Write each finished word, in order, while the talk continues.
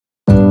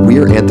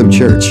We're Anthem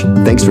Church.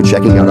 Thanks for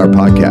checking out our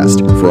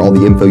podcast. For all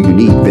the info you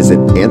need, visit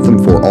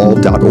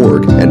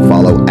anthemforall.org and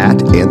follow at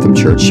Anthem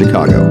Church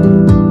Chicago.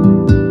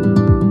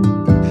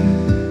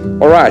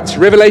 All right,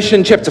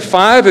 Revelation chapter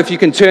 5. If you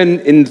can turn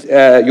in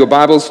your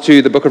Bibles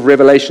to the book of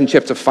Revelation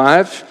chapter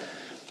 5.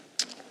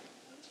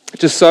 I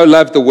just so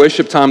loved the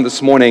worship time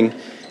this morning,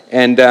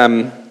 and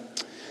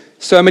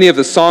so many of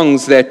the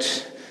songs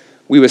that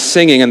we were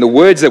singing and the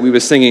words that we were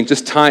singing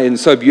just tie in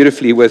so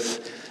beautifully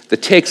with the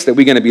text that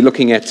we're going to be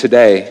looking at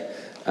today.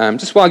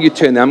 Just while you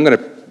turn there, I'm going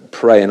to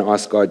pray and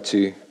ask God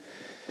to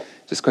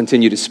just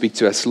continue to speak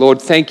to us.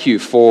 Lord, thank you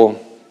for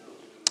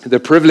the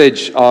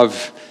privilege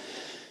of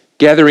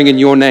gathering in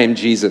your name,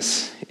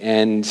 Jesus.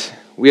 And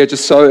we are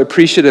just so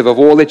appreciative of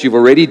all that you've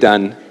already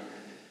done.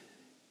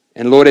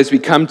 And Lord, as we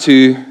come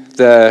to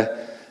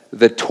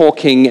the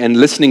talking and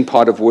listening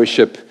part of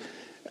worship,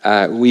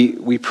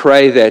 we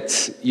pray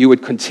that you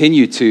would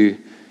continue to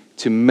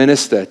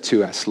minister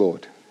to us,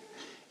 Lord,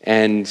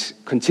 and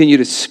continue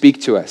to speak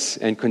to us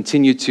and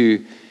continue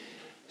to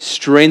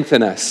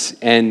strengthen us.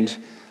 And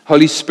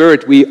Holy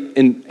Spirit, we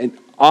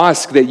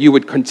ask that you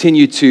would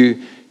continue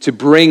to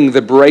bring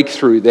the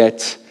breakthrough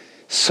that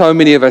so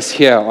many of us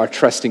here are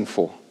trusting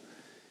for.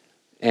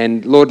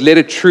 And Lord, let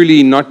it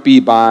truly not be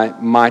by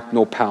might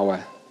nor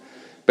power,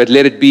 but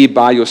let it be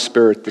by your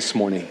Spirit this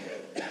morning,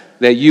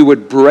 that you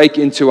would break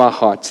into our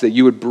hearts, that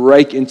you would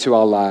break into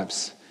our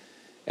lives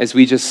as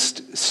we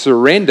just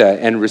surrender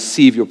and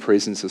receive your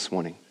presence this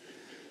morning.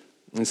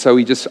 And so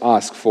we just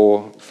ask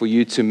for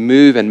you to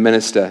move and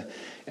minister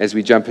as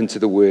we jump into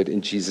the word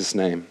in Jesus'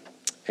 name.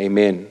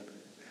 Amen.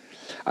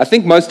 I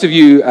think most of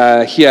you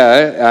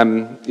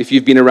here, if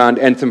you've been around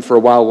Anthem for a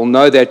while, will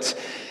know that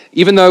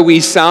even though we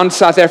sound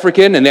South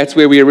African, and that's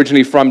where we're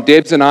originally from,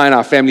 Debs and I and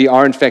our family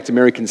are in fact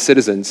American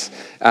citizens.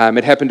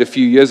 It happened a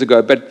few years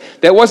ago, but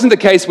that wasn't the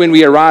case when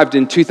we arrived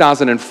in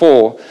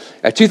 2004.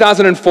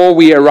 2004,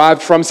 we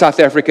arrived from South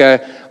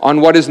Africa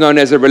on what is known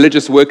as a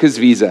religious workers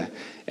visa.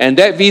 And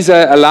that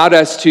visa allowed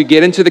us to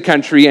get into the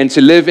country and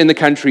to live in the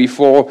country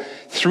for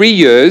 3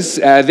 years.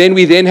 Then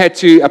we had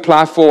to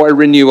apply for a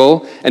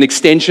renewal, an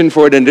extension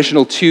for an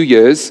additional 2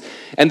 years.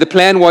 And the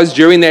plan was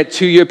during that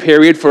 2-year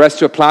period for us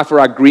to apply for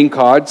our green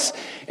cards.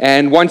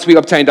 And once we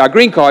obtained our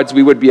green cards,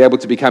 we would be able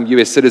to become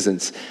U.S.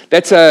 citizens.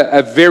 That's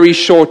a very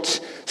short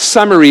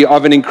summary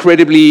of an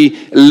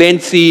incredibly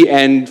lengthy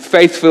and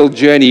faithful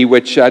journey,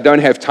 which I don't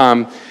have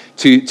time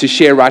to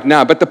share right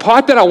now. But the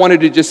part that I wanted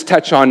to just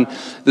touch on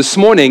this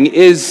morning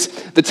is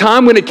the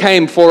time when it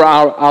came for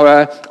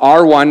our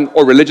R1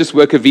 or religious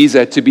worker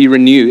visa to be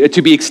renewed,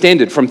 to be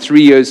extended from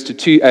 3 years to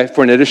 2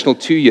 for an additional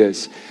 2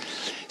 years.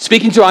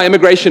 Speaking to our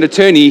immigration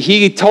attorney,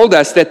 he told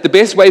us that the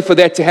best way for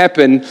that to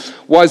happen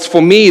was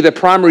for me, the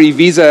primary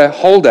visa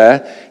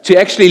holder, to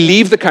actually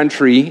leave the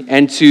country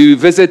and to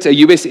visit a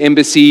U.S.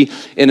 embassy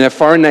in a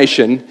foreign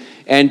nation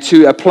and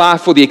to apply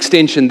for the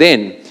extension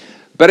then.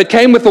 But it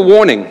came with a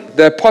warning,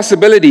 the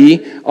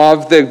possibility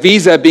of the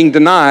visa being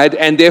denied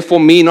and therefore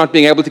me not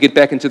being able to get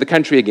back into the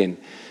country again.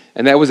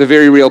 And that was a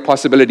very real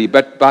possibility.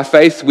 But by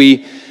faith,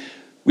 we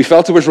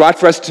felt it was right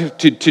for us to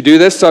do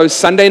this. So on a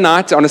Sunday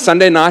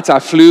night, I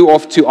flew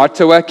off to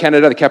Ottawa,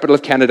 Canada, the capital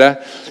of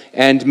Canada,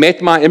 and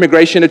met my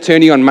immigration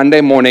attorney on Monday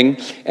morning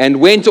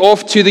and went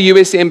off to the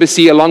U.S.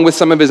 Embassy along with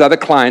some of his other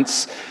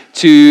clients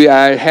to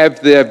have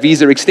the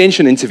visa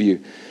extension interview.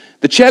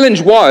 The challenge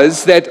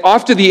was that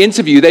after the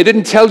interview, they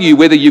didn't tell you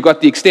whether you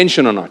got the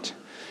extension or not.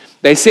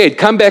 They said,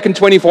 come back in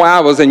 24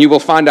 hours and you will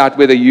find out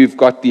whether you've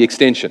got the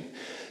extension.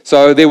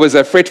 So there was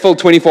a fretful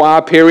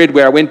 24-hour period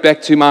where I went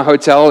back to my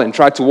hotel and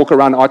tried to walk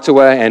around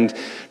Ottawa and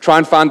try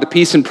and find the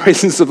peace and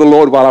presence of the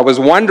Lord while I was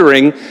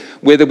wondering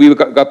whether we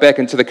got back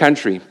into the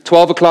country.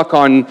 12 o'clock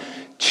on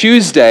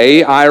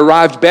Tuesday, I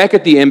arrived back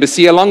at the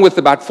embassy along with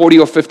about 40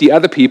 or 50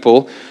 other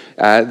people.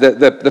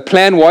 The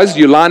plan was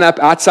you line up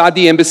outside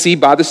the embassy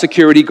by the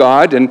security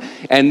guard and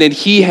then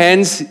he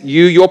hands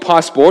you your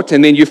passport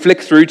and then you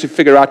flick through to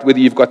figure out whether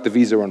you've got the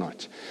visa or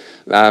not.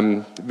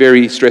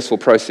 Very stressful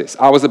process.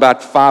 I was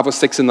about 5 or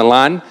 6 in the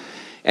line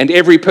and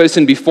every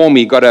person before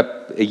me got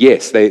a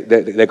yes. They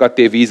got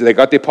their visa, they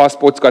got their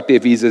passports, got their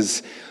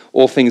visas,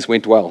 all things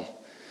went well.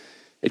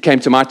 It came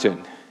to my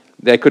turn.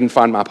 They couldn't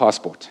find my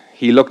passport.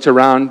 He looked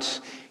around.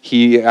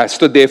 He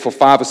stood there for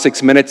 5 or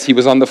 6 minutes. He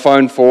was on the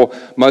phone for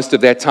most of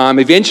that time.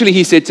 Eventually,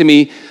 he said to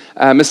me,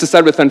 Mr.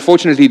 Sudworth,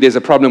 unfortunately, there's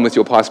a problem with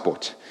your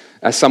passport.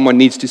 Someone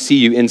needs to see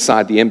you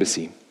inside the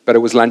embassy. But it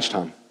was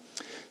lunchtime.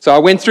 So I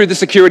went through the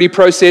security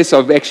process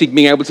of actually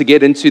being able to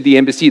get into the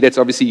embassy. That's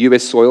obviously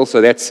U.S. soil,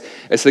 so that's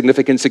a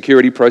significant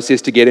security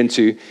process to get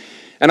into.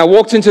 And I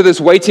walked into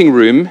this waiting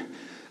room,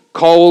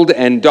 cold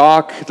and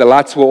dark. The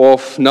lights were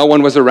off. No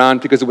one was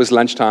around because it was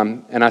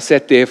lunchtime. And I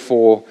sat there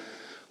for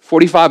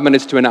 45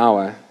 minutes to an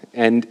hour.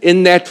 And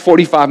in that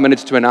 45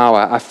 minutes to an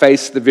hour, I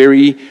faced the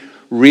very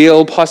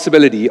real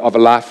possibility of a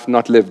life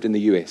not lived in the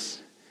U.S.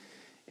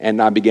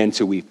 And I began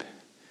to weep.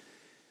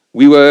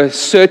 We were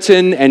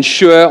certain and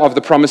sure of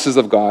the promises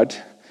of God.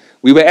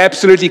 We were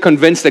absolutely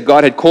convinced that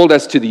God had called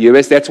us to the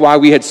US. That's why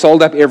we had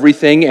sold up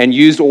everything and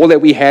used all that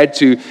we had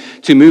to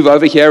move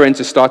over here and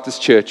to start this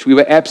church. We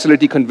were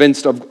absolutely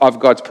convinced of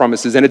God's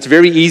promises. And it's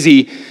very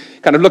easy,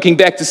 kind of looking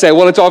back, to say,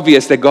 well, it's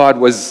obvious that God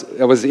was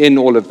in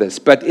all of this.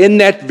 But in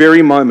that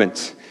very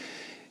moment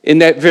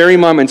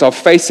of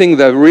facing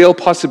the real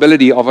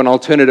possibility of an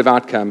alternative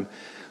outcome,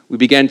 we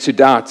began to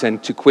doubt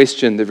and to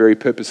question the very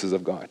purposes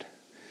of God.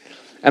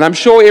 And I'm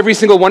sure every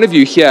single one of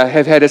you here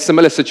have had a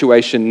similar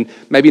situation,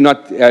 maybe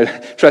not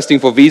trusting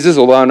for visas,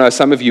 although I know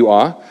some of you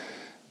are,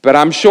 but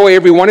I'm sure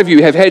every one of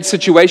you have had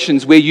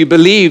situations where you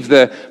believe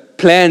the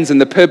plans and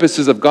the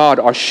purposes of God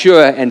are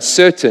sure and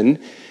certain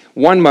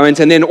one moment,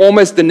 and then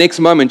almost the next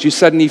moment you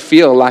suddenly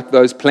feel like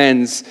those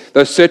plans,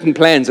 those certain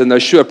plans and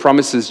those sure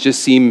promises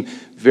just seem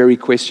very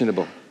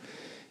questionable.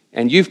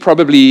 And you've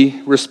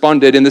probably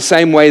responded in the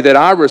same way that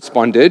I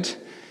responded,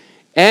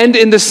 and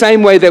in the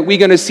same way that we're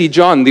going to see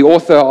John, the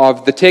author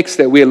of the text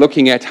that we're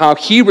looking at, how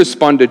he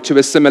responded to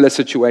a similar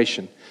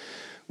situation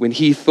when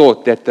he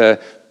thought that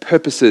the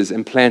purposes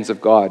and plans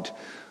of God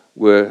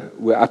were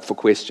up for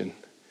question.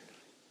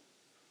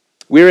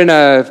 We're in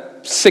a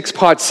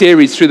 6-part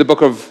series through the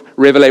book of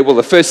Revelation, well,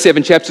 the first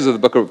 7 chapters of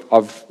the book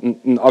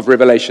of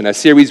Revelation, a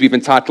series we've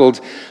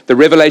entitled The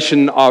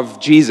Revelation of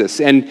Jesus.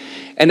 And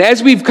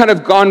as we've kind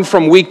of gone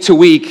from week to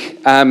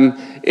week,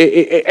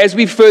 as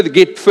we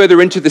get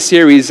further into the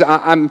series,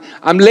 I'm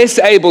less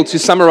able to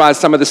summarize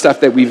some of the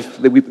stuff that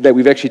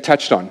we've actually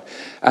touched on.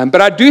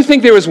 But I do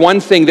think there is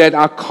one thing that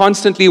I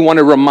constantly want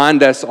to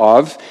remind us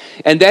of,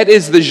 and that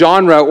is the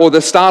genre or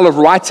the style of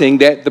writing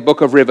that the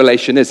book of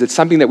Revelation is. It's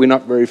something that we're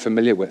not very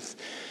familiar with.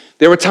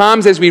 There are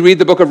times as we read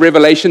the book of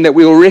Revelation that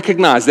we will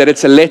recognize that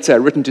it's a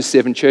letter written to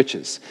 7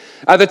 churches.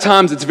 Other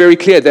times it's very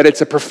clear that it's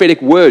a prophetic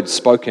word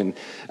spoken.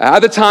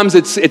 Other times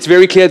it's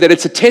very clear that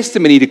it's a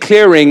testimony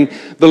declaring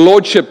the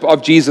lordship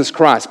of Jesus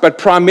Christ. But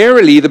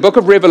primarily the book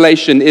of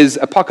Revelation is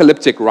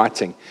apocalyptic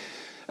writing.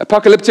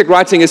 Apocalyptic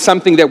writing is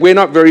something that we're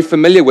not very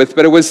familiar with,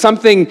 but it was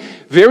something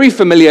very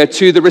familiar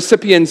to the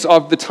recipients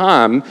of the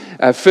time,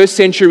 first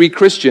century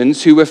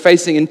Christians who were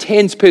facing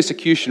intense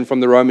persecution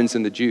from the Romans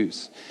and the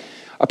Jews.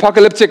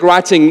 Apocalyptic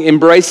writing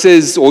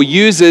embraces or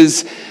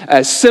uses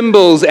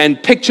symbols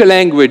and picture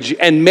language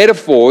and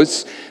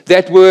metaphors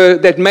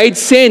that made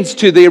sense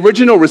to the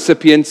original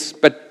recipients,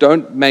 but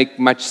don't make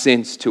much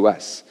sense to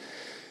us.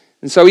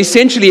 And so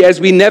essentially, as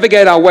we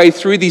navigate our way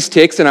through these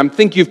texts, and I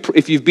think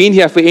if you've been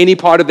here for any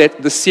part of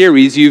the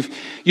series,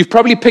 you've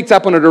probably picked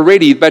up on it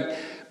already, but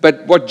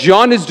what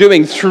John is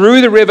doing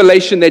through the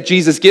revelation that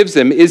Jesus gives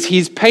him is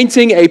he's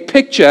painting a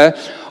picture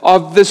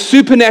of the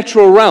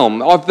supernatural realm,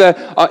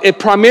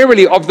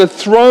 primarily of the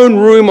throne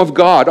room of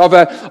God,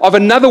 of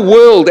another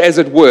world, as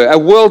it were, a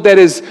world that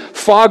is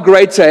far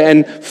greater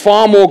and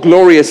far more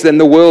glorious than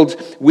the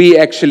world we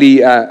actually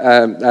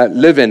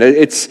live in.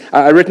 It's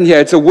written here,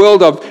 it's a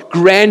world of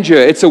grandeur,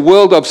 it's a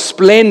world of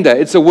splendor,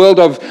 it's a world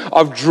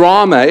of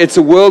drama, it's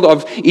a world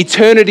of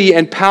eternity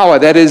and power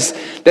that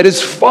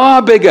is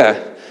far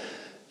bigger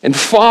and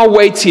far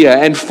weightier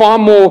and far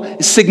more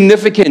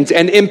significant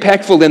and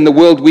impactful than the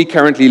world we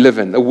currently live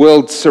in, a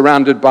world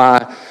surrounded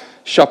by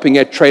shopping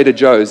at Trader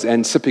Joe's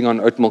and sipping on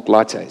oat milk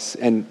lattes.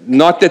 And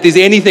not that there's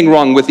anything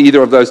wrong with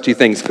either of those two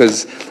things,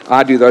 because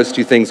I do those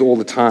two things all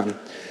the time.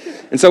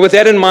 And so with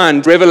that in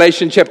mind,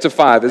 Revelation chapter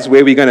 5 is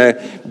where we're going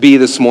to be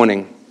this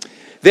morning.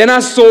 Then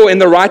I saw in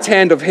the right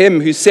hand of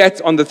him who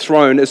sat on the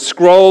throne a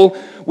scroll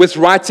with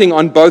writing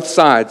on both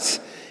sides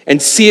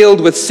and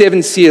sealed with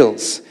 7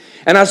 seals.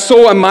 And I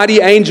saw a mighty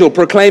angel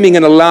proclaiming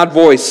in a loud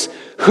voice,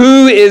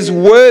 "Who is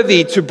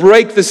worthy to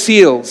break the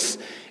seals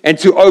and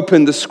to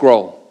open the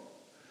scroll?"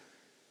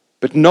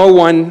 But no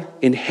one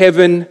in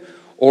heaven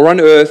or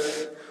on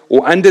earth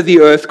or under the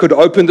earth could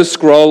open the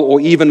scroll or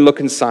even look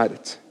inside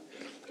it.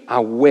 I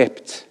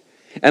wept,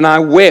 and I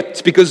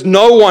wept because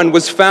no one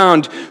was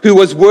found who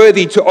was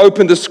worthy to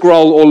open the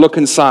scroll or look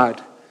inside.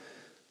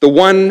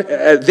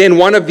 Then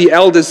one of the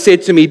elders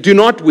said to me, "Do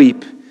not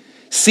weep.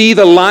 See,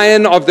 the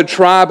Lion of the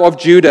tribe of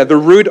Judah, the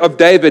Root of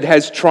David,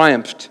 has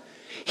triumphed.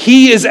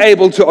 He is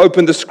able to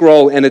open the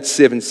scroll and its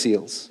 7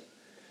 seals."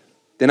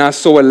 Then I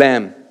saw a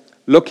lamb,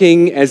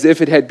 looking as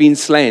if it had been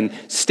slain,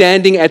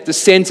 standing at the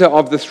center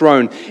of the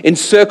throne,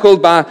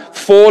 encircled by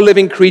 4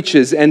 living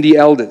creatures and the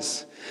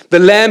elders. The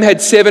lamb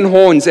had 7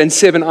 horns and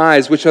 7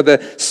 eyes, which are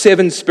the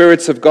 7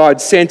 spirits of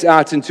God sent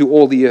out into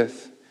all the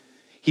earth.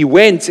 He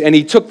went and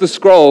he took the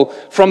scroll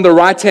from the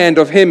right hand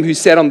of him who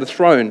sat on the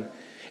throne.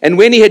 And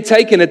when he had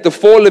taken it, the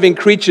 4 living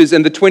creatures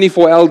and the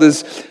 24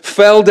 elders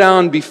fell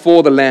down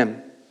before the Lamb.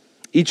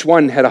 Each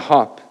one had a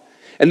harp,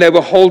 and they were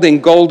holding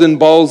golden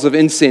bowls of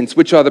incense,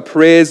 which are the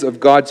prayers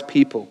of God's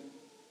people.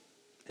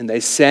 And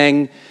they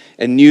sang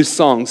a new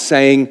song,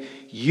 saying,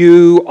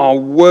 "You are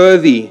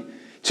worthy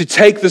to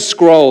take the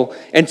scroll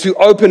and to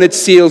open its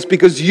seals,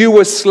 because you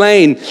were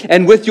slain,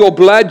 and with your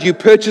blood you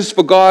purchased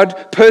for God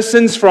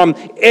persons from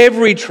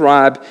every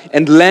tribe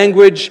and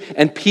language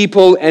and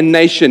people and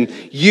nation.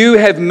 You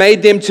have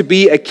made them to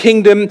be a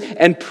kingdom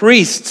and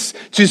priests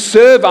to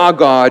serve our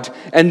God,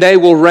 and they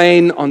will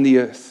reign on the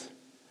earth."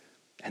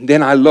 And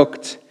then I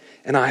looked,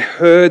 and I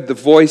heard the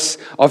voice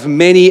of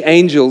many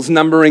angels,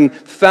 numbering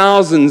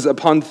thousands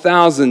upon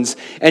thousands,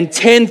 and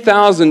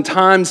 10,000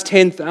 times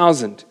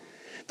 10,000.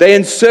 They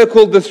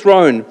encircled the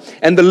throne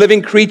and the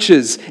living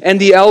creatures and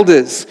the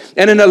elders,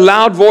 and in a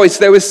loud voice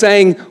they were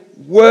saying,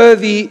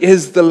 "Worthy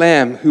is the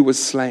Lamb who was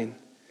slain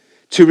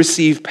to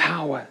receive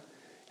power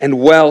and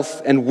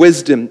wealth and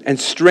wisdom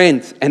and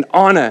strength and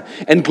honor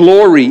and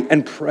glory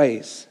and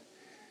praise."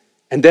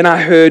 And then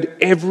I heard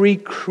every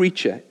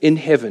creature in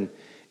heaven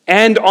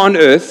and on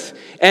earth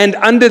and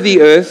under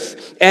the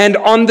earth and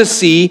on the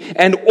sea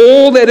and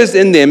all that is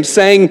in them,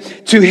 saying,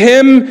 "To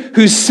him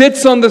who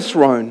sits on the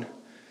throne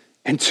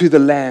and to the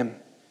Lamb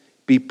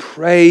be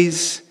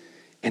praise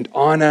and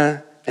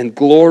honor and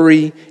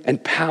glory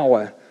and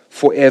power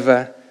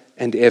forever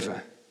and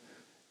ever."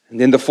 And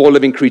then the four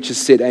living creatures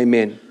said,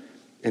 "Amen."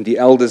 And the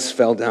elders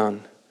fell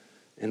down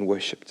and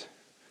worshipped.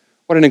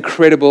 What an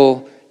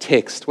incredible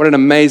text. What an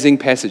amazing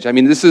passage. I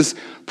mean, this is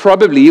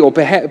probably, or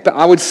perhaps,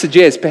 I would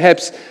suggest,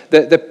 perhaps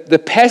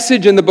the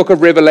passage in the book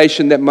of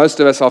Revelation that most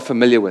of us are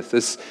familiar with.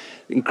 This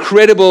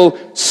incredible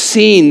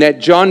scene that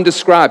John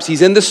describes.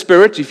 He's in the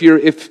Spirit. If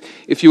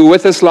you were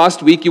with us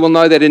last week, you will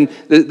know that in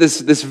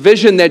this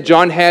vision that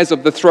John has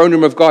of the throne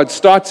room of God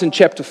starts in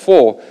chapter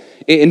 4.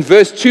 In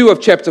verse 2 of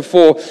chapter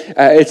 4,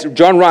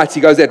 John writes,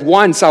 he goes, "At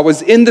once I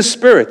was in the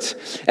Spirit,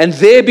 and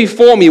there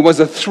before me was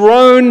a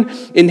throne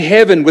in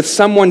heaven with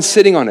someone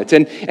sitting on it."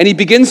 And he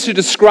begins to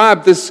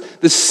describe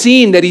the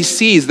scene that he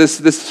sees,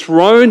 this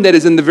throne that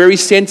is in the very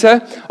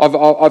center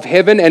of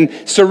heaven, and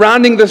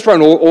surrounding the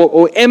throne,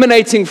 or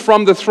emanating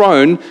from the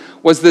throne,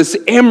 was this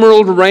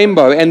emerald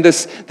rainbow and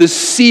this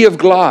sea of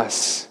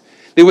glass.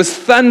 There was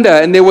thunder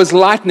and there was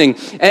lightning.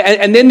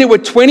 And then there were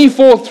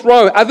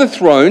 24 other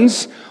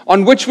thrones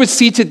on which were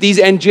seated these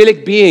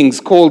angelic beings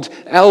called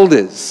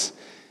elders.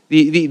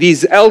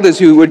 These elders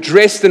who were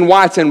dressed in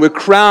white and were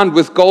crowned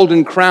with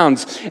golden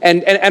crowns.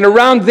 And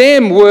around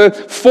them were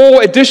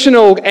 4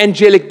 additional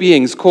angelic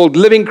beings called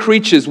living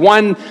creatures.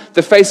 One had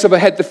the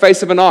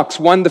face of an ox,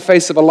 one the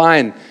face of a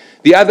lion,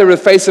 the other the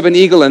face of an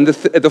eagle, and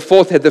the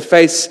fourth had the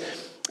face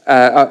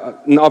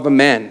of a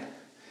man.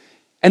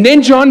 And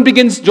then John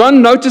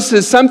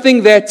notices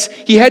something that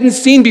he hadn't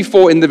seen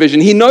before in the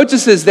vision. He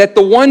notices that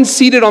the one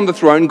seated on the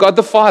throne, God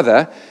the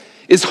Father,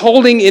 is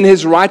holding in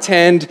his right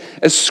hand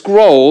a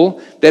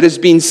scroll that has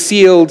been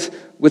sealed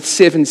with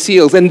 7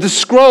 seals. And the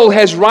scroll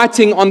has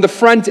writing on the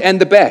front and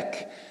the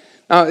back.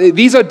 Now,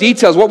 these are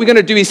details. What we're going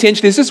to do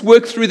essentially is just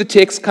work through the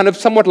text kind of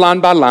somewhat line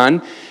by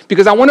line,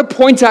 because I want to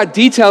point out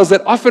details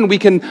that often we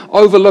can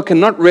overlook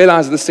and not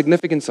realize the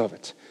significance of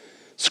it.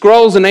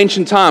 Scrolls in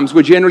ancient times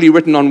were generally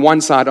written on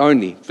one side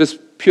only, just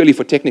purely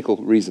for technical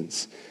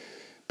reasons.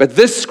 But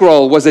this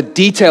scroll was a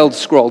detailed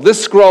scroll.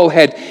 This scroll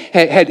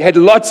had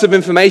lots of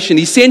information.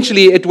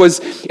 Essentially, it was.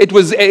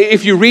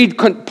 If you read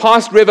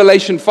past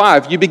Revelation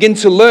 5, you begin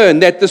to learn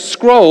that the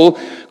scroll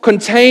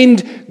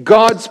contained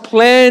God's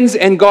plans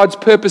and God's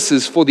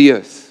purposes for the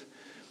earth.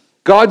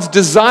 God's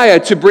desire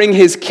to bring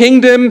his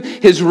kingdom,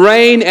 his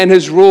reign, and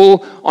his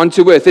rule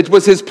onto earth. It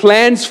was his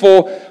plans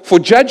for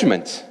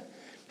judgment.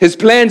 His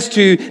plans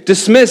to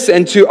dismiss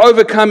and to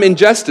overcome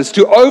injustice,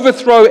 to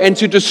overthrow and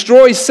to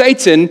destroy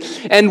Satan,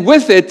 and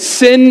with it,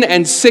 sin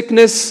and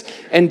sickness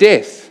and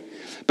death.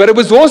 But it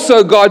was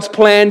also God's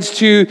plans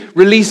to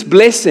release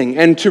blessing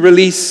and to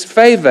release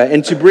favor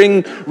and to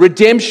bring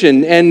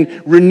redemption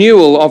and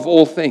renewal of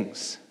all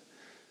things.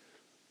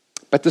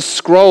 But the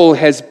scroll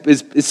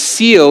is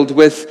sealed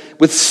with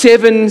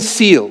 7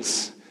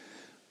 seals.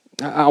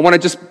 I want to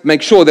just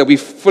make sure that we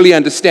fully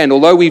understand,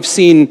 although we've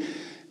seen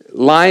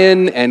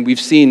lion, and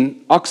we've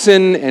seen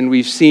oxen, and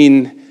we've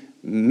seen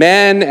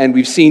man, and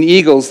we've seen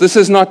eagles. This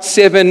is not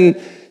 7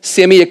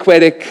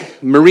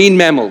 semi-aquatic marine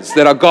mammals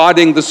that are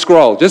guarding the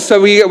scroll. Just so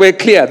we're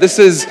clear, this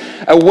is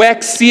a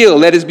wax seal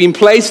that has been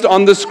placed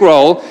on the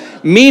scroll,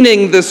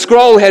 meaning the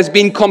scroll has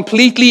been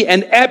completely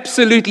and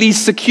absolutely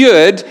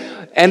secured,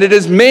 and it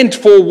is meant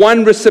for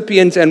one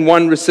recipient and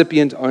one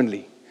recipient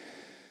only.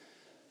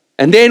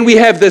 And then we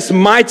have this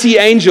mighty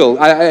angel.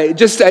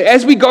 Just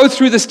as we go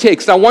through this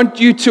text, I want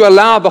you to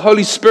allow the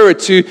Holy Spirit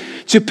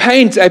to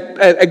paint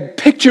a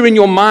picture in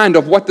your mind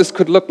of what this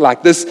could look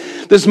like.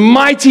 This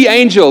mighty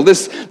angel,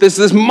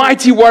 this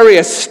mighty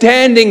warrior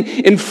standing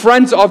in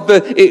front of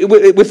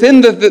within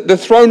the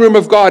throne room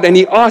of God, and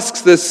he asks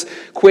this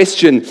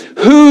question: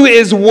 who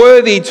is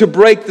worthy to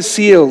break the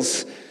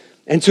seals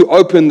and to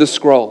open the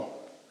scroll?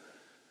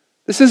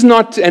 This is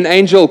not an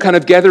angel kind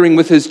of gathering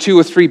with his 2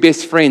 or 3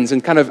 best friends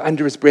and kind of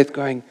under his breath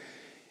going,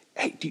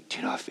 "Hey, do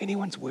you know if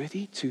anyone's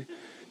worthy to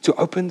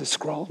open the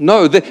scroll?"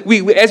 No, as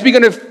we're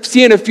going to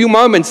see in a few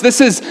moments, this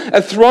is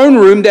a throne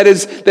room that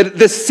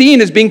the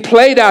scene is being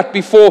played out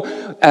before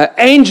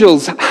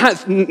angels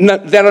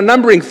that are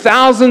numbering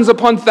thousands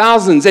upon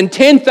thousands and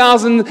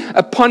 10,000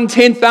 upon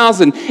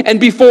 10,000, and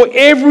before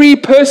every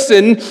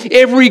person,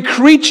 every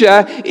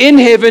creature in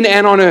heaven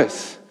and on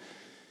earth.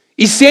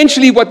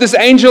 Essentially, what this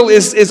angel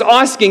is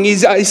asking,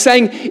 he's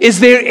saying,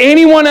 is there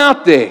anyone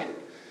out there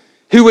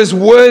who is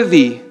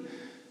worthy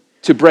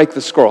to break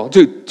the scroll,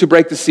 to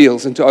break the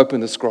seals and to open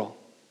the scroll?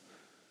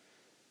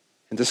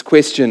 And this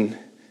question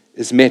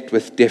is met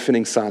with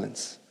deafening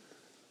silence.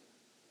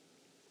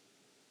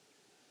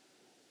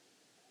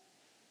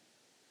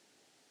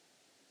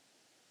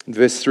 In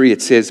verse 3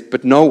 it says,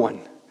 "But no one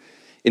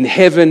in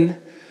heaven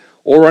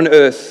or on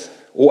earth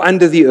or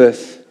under the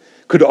earth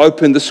could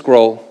open the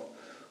scroll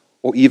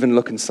or even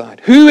look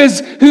inside." Who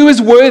is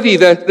worthy,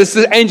 this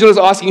angel is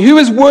asking, who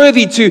is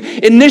worthy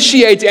to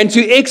initiate and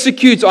to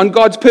execute on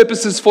God's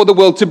purposes for the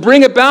world, to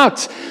bring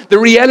about the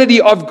reality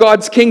of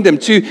God's kingdom,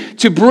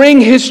 to bring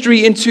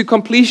history into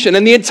completion?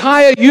 And the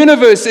entire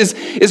universe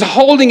is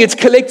holding its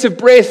collective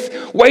breath,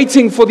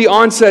 waiting for the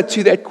answer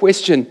to that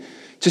question,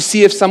 to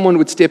see if someone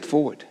would step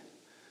forward.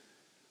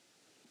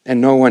 And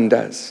no one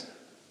does.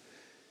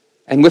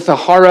 And with a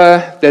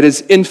horror that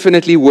is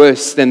infinitely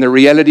worse than the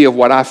reality of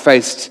what I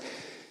faced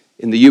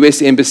in the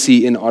U.S.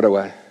 Embassy in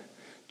Ottawa,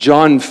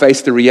 John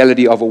faced the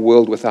reality of a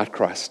world without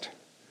Christ.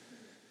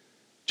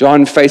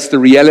 John faced the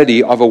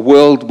reality of a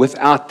world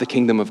without the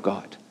kingdom of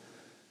God.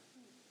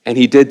 And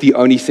he did the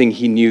only thing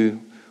he knew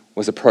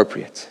was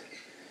appropriate.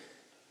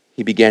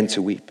 He began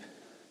to weep.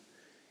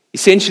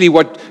 Essentially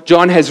what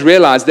John has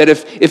realized, that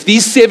if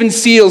these 7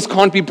 seals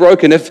can't be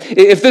broken,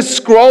 if this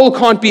scroll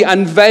can't be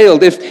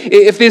unveiled,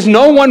 if there's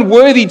no one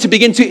worthy to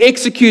begin to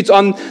execute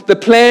on the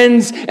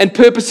plans and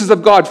purposes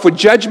of God for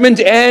judgment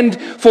and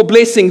for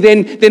blessing,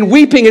 then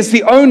weeping is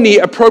the only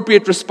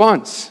appropriate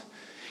response.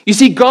 You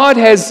see, God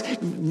has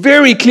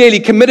very clearly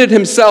committed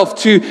himself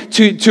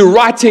to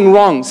righting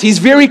wrongs. He's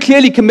very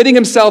clearly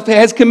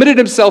has committed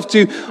himself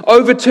to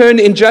overturn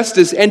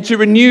injustice and to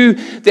renew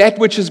that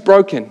which is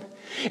broken.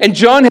 And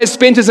John has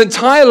spent his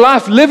entire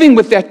life living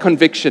with that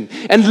conviction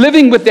and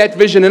living with that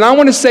vision. And I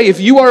want to say, if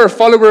you are a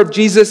follower of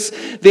Jesus,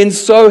 then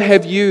so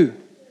have you.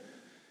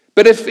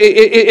 But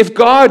if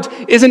God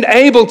isn't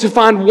able to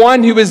find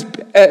one who is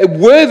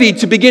worthy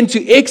to begin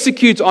to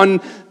execute on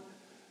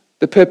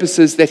the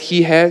purposes that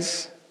he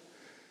has,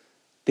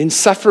 then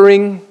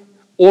suffering,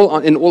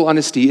 in all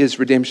honesty, is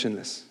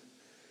redemptionless.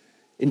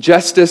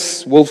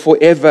 Injustice will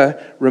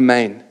forever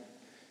remain.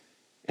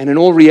 And in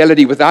all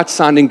reality, without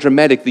sounding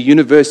dramatic, the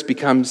universe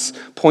becomes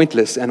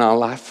pointless and our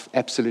life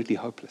absolutely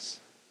hopeless.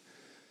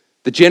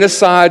 The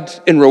genocide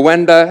in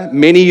Rwanda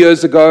many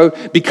years ago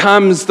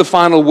becomes the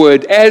final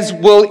word, as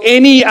will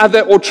any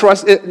other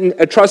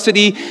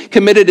atrocity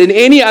committed in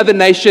any other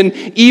nation,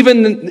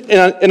 even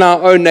in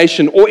our own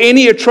nation, or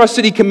any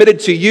atrocity committed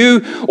to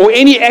you, or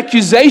any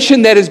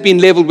accusation that has been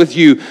leveled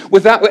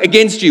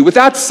against you.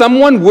 Without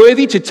someone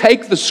worthy to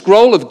take the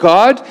scroll of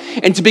God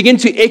and to begin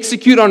to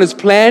execute on his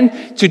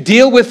plan to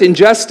deal with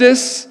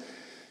injustice,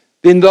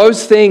 then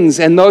those things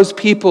and those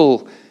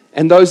people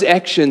and those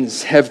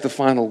actions have the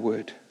final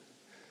word.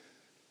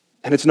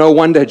 And it's no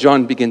wonder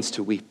John begins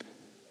to weep.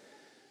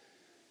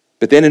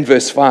 But then in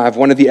verse 5,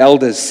 one of the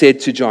elders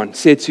said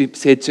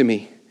to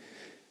me,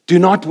 "Do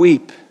not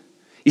weep."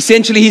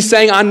 Essentially, he's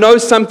saying, I know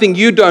something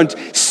you don't.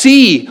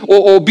 See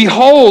or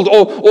behold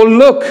or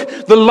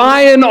look, the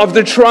Lion of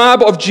the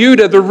tribe of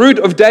Judah, the Root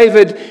of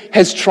David,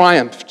 has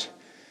triumphed.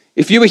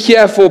 If you were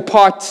here for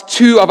part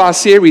 2 of our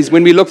series,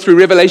 when we look through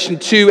Revelation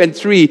 2 and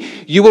 3,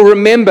 you will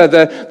remember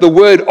the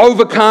word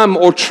overcome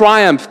or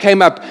triumph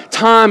came up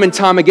time and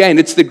time again.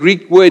 It's the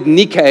Greek word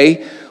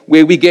Nike,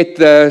 where we get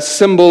the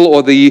symbol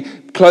or the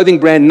clothing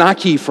brand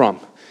Nike from.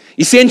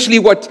 Essentially,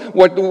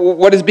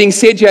 what is being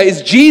said here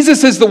is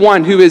Jesus is the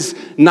one who is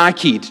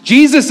Nike'd.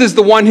 Jesus is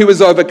the one who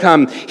is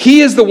overcome.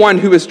 He is the one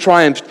who has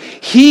triumphed.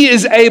 He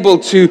is able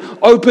to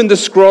open the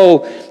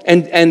scroll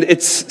and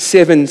its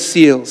 7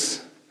 seals.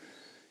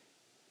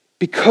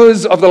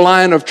 Because of the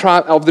Lion of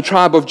the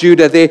tribe of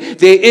Judah, there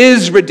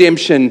is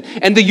redemption,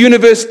 and the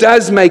universe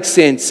does make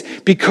sense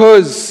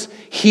because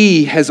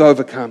he has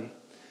overcome.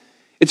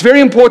 It's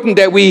very important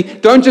that we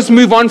don't just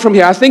move on from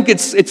here. I think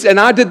it's and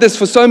I did this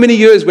for so many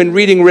years when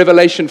reading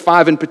Revelation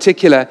 5 in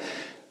particular.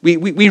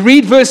 We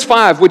read verse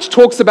 5, which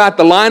talks about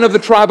the Lion of the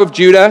tribe of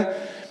Judah,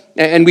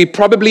 and we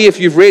probably, if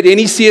you've read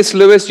any C.S.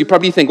 Lewis, you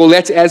probably think, well,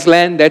 that's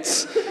Aslan.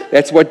 That's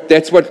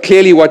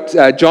clearly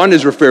what John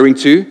is referring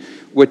to,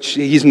 which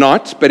he's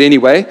not, but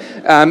anyway.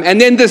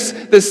 And then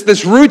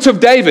this root of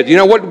David,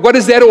 what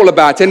is that all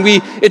about? And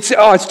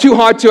it's too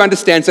hard to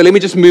understand, so let me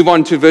just move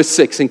on to verse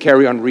 6 and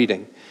carry on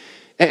reading.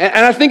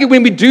 And I think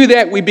when we do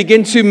that, we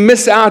begin to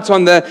miss out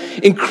on the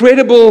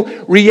incredible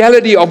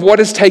reality of what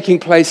is taking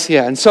place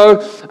here. And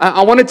so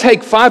I want to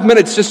take 5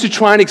 minutes just to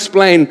try and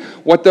explain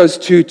what those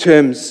 2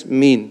 terms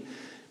mean.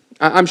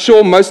 I'm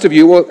sure most of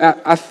you,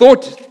 I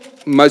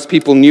thought most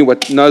people know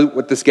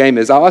what this game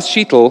is. I asked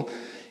Sheetal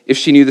if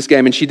she knew this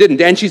game, and she didn't.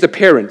 And she's a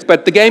parent.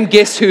 But the game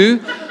Guess Who?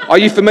 Are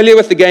you familiar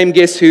with the game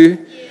Guess Who?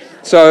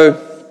 So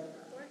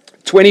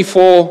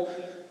 24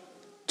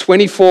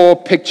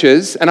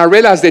 pictures, and I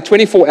realized there are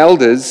 24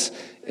 elders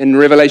in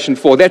Revelation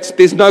 4.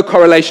 There's no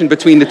correlation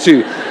between the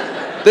 2.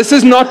 This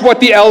is not what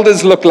the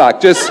elders look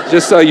like,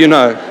 just so you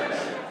know.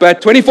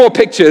 But 24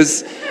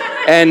 pictures,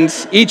 and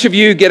each of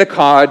you get a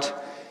card,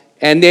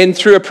 and then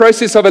through a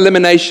process of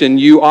elimination,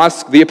 you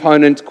ask the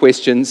opponent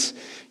questions.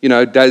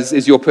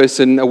 Is your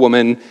person a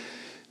woman?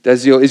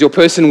 Is your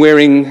person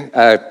wearing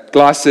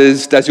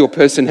glasses? Does your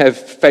person have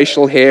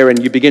facial hair?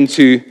 And you begin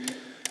to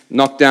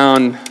knock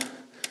down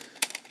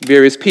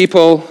various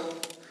people,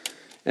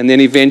 and then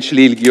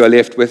eventually you are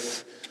left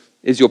with,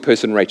 is your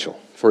person Rachel,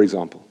 for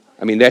example?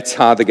 I mean, that's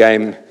how the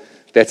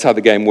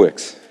game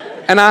works.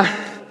 And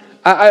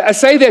I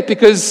say that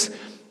because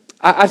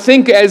I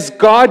think as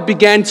God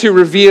began to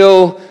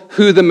reveal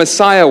who the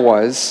Messiah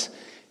was,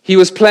 he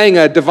was playing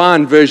a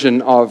divine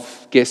version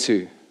of guess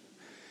who?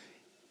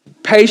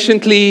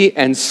 Patiently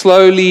and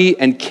slowly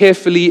and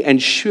carefully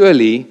and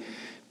surely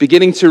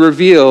beginning to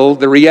reveal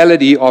the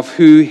reality of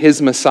who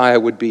his Messiah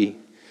would be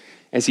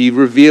as he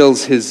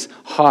reveals his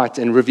heart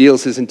and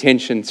reveals his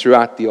intention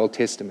throughout the Old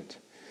Testament.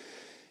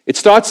 It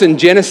starts in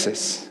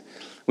Genesis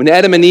when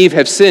Adam and Eve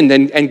have sinned,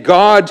 and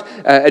God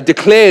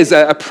declares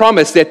a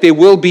promise that there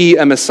will be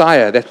a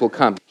Messiah that will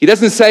come. He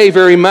doesn't say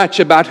very much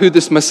about who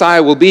this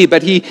Messiah will be,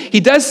 but he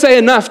does say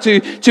enough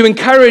to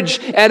encourage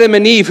Adam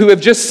and Eve who have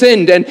just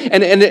sinned, and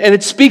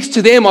it speaks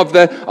to them of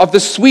the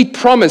sweet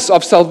promise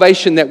of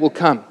salvation that will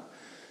come.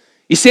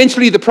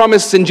 Essentially, the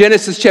promise in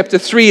Genesis chapter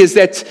 3 is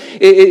that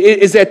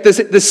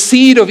the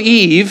seed of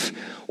Eve,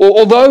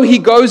 although he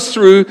goes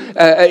through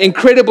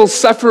incredible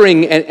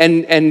suffering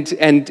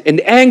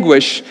and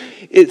anguish,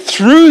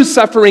 through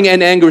suffering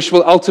and anguish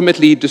will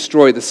ultimately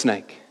destroy the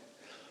snake.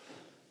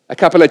 A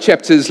couple of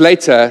chapters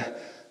later,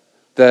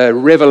 the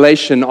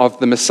revelation of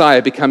the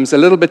Messiah becomes a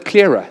little bit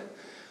clearer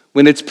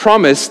when it's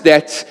promised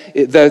that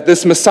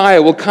this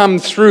Messiah will come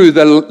through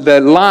the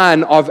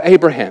line of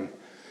Abraham,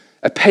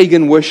 a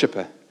pagan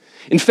worshiper.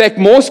 In fact,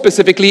 more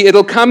specifically,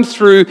 it'll come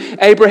through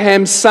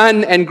Abraham's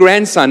son and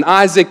grandson,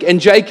 Isaac and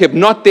Jacob,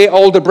 not their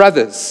older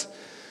brothers.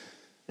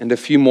 And a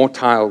few more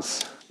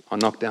tiles are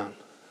knocked down.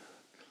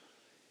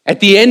 At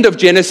the end of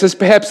Genesis,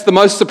 perhaps the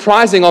most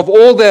surprising of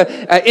all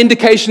the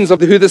indications of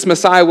who this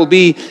Messiah will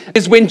be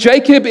is when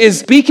Jacob is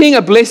speaking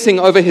a blessing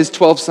over his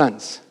 12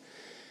 sons.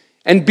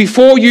 And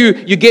before you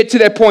get to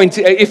that point,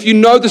 if you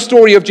know the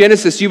story of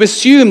Genesis, you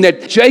assume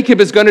that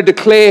Jacob is going to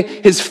declare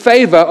his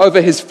favor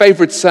over his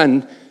favorite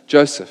son,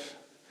 Joseph.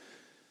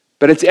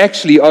 But it's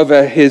actually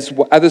over his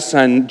other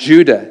son,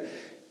 Judah,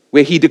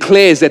 where he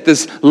declares that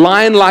this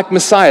lion-like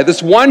Messiah,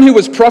 this one who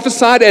was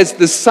prophesied as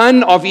the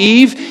son of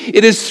Eve,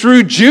 it is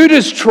through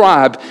Judah's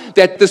tribe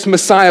that this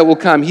Messiah will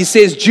come. He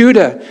says,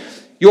 Judah,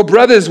 your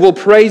brothers will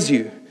praise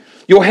you.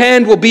 Your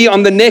hand will be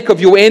on the neck of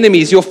your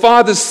enemies. Your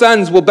father's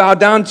sons will bow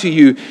down to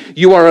you.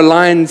 You are a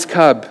lion's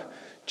cub,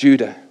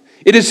 Judah.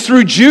 It is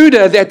through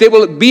Judah that there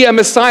will be a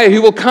Messiah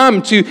who will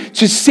come to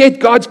set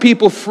God's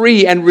people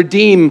free and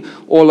redeem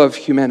all of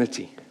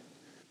humanity.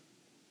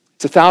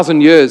 It's 1,000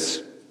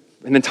 years,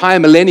 an entire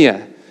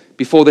millennia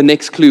before the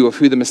next clue of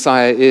who the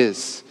Messiah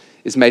is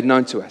made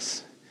known to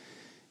us.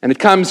 And it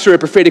comes through a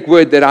prophetic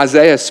word that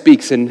Isaiah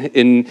speaks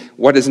in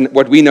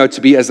what we know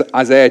to be as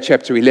Isaiah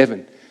chapter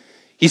 11.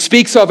 He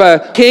speaks of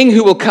a king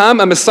who will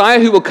come, a Messiah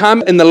who will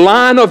come in the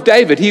line of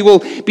David. He will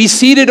be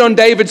seated on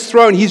David's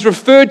throne. He's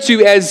referred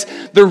to as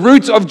the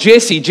root of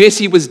Jesse.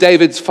 Jesse was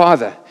David's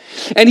father.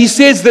 And he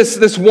says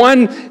this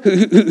one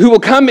who will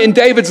come in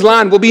David's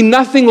line will be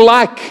nothing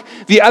like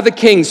the other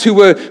kings who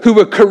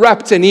were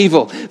corrupt and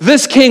evil.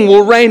 This king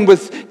will reign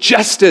with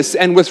justice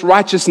and with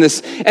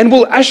righteousness and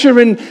will usher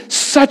in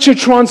such a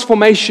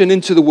transformation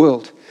into the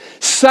world,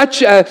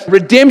 such a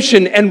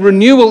redemption and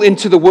renewal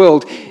into the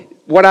world.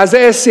 What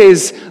Isaiah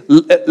says,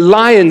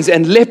 lions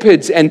and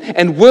leopards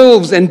and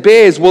wolves and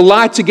bears will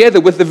lie together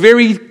with the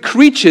very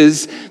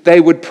creatures they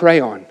would prey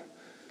on,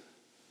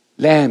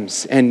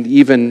 lambs and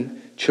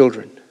even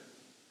children.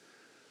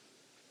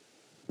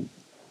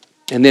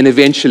 And then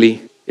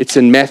eventually, it's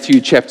in Matthew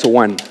chapter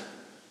 1,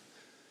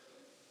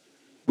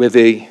 where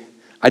the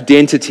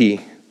identity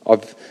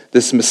of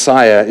this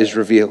Messiah is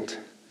revealed.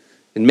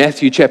 In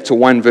Matthew chapter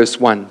 1, verse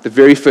 1, the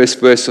very first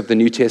verse of the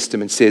New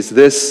Testament says,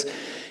 "This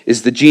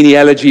is the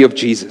genealogy of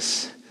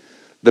Jesus,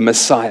 the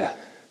Messiah,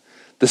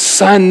 the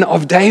son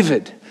of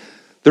David."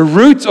 The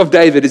root of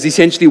David is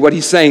essentially what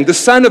he's saying. The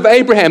son of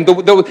Abraham,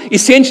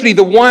 essentially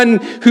the one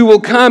who will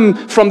come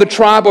from the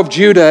tribe of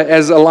Judah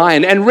as a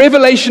lion. And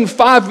Revelation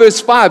 5 verse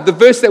 5, the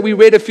verse that we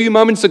read a few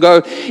moments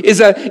ago,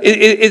 is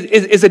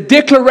a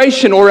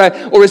declaration or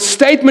a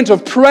statement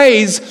of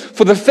praise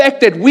for the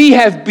fact that we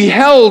have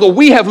beheld or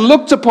we have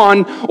looked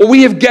upon or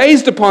we have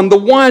gazed upon the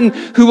one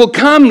who will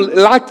come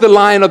like the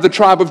lion of the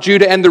tribe of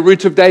Judah and the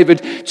root of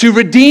David to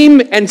redeem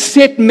and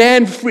set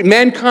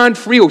mankind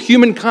free or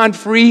humankind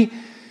free,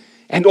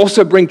 and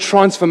also bring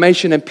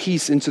transformation and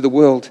peace into the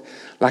world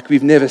like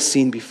we've never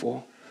seen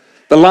before.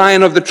 The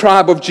Lion of the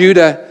tribe of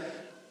Judah,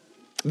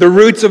 the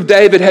roots of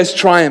David, has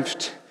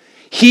triumphed.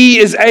 He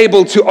is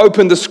able to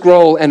open the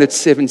scroll and its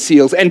 7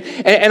 seals. And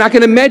I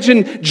can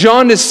imagine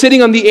John is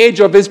sitting on the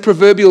edge of his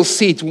proverbial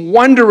seat,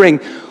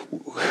 wondering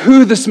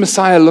who this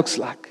Messiah looks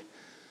like.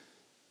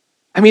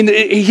 I mean,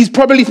 he's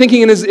probably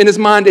thinking in his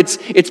mind,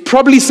 it's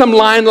probably some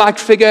lion-like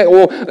figure,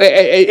 or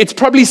it's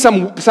probably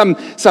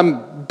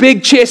some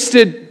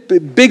big-chested,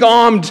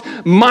 big-armed,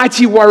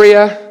 mighty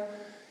warrior.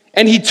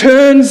 And he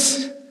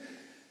turns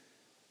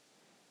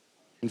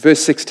And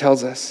verse 6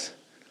 tells us,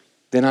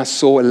 "Then I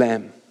saw a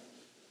lamb,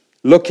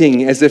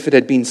 looking as if it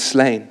had been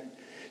slain,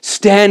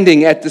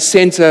 standing at the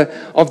center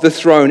of the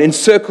throne,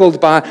 encircled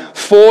by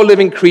 4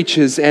 living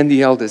creatures and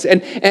the elders."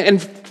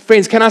 And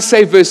friends, can I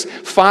say verse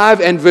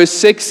 5 and verse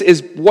 6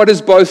 is what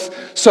is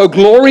both so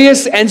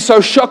glorious and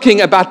so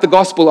shocking about the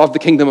gospel of the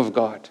kingdom of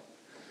God.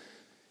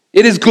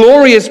 It is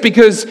glorious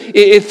because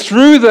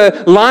through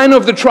the line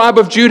of the tribe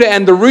of Judah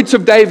and the roots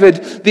of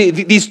David,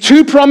 these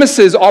 2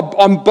 promises are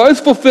both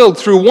fulfilled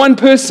through one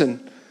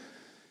person.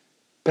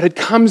 But it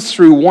comes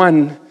through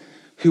one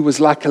who was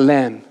like a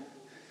lamb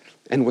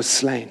and was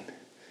slain.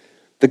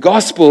 The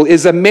gospel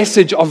is a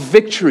message of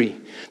victory.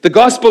 The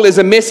gospel is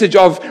a message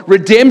of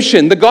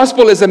redemption. The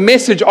gospel is a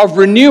message of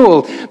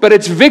renewal. But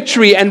it's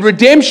victory and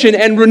redemption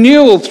and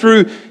renewal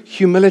through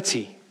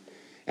humility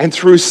and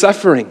through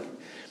suffering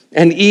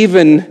and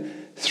even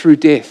through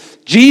death.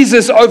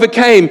 Jesus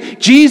overcame.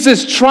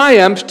 Jesus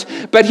triumphed,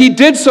 but he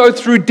did so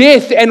through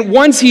death. And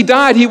once he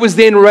died, he was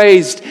then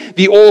raised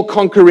the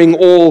all-conquering,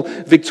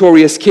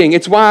 all-victorious King.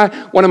 It's why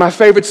one of my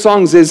favorite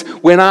songs is,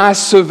 "When I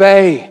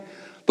survey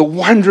the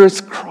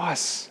wondrous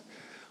cross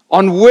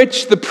on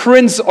which the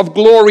Prince of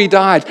Glory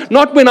died."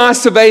 Not when I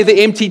survey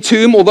the empty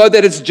tomb, although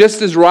that is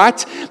just as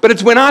right, but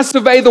it's when I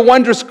survey the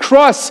wondrous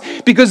cross,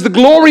 because the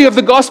glory of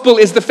the gospel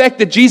is the fact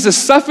that Jesus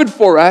suffered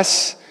for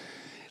us,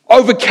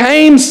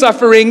 overcame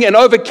suffering and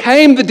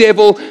overcame the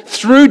devil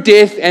through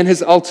death and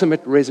his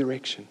ultimate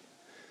resurrection.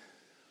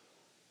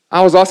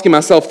 I was asking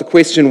myself the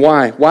question,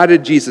 why? Why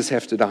did Jesus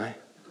have to die?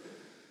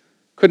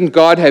 Couldn't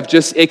God have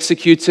just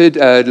executed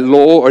a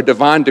law or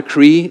divine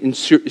decree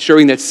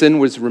ensuring that sin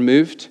was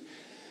removed?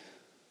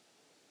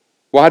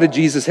 Why did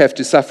Jesus have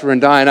to suffer and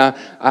die? And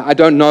I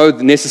don't know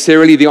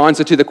necessarily the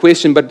answer to the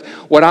question, but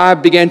what I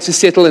began to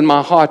settle in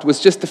my heart was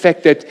just the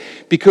fact that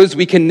because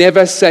we can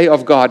never say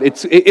of God,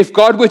 if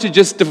God were to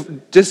just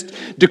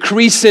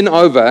decree sin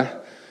over,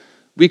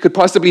 we could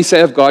possibly say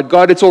of God,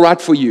 "God, it's all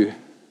right for you.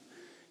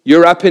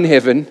 You're up in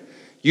heaven.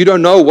 You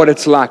don't know what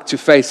it's like to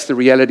face the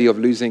reality of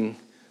losing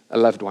a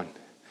loved one.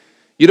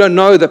 You don't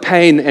know the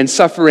pain and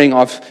suffering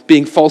of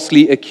being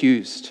falsely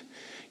accused.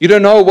 You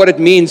don't know what it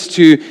means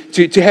to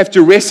have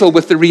to wrestle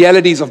with the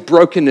realities of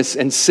brokenness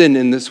and sin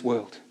in this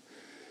world."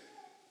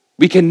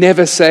 We can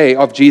never say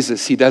of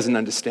Jesus, he doesn't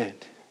understand.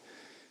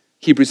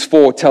 Hebrews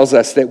 4 tells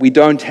us that we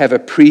don't have a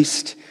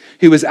priest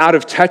who is out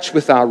of touch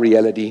with our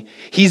reality.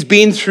 He's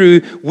been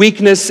through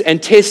weakness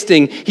and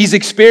testing. He's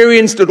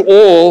experienced it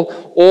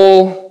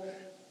all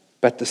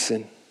but the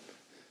sin.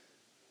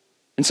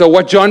 And so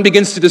what John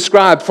begins to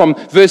describe from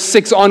verse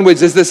 6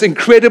 onwards is this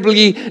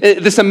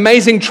this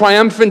amazing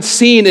triumphant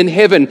scene in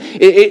heaven.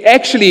 It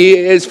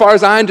actually, as far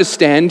as I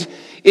understand,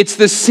 it's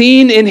the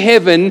scene in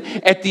heaven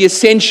at the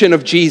ascension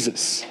of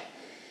Jesus.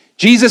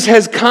 Jesus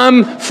has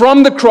come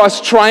from the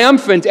cross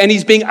triumphant, and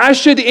he's being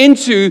ushered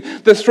into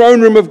the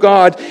throne room of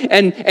God.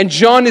 And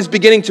John is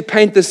beginning to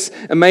paint this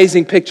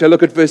amazing picture.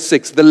 Look at verse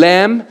 6. The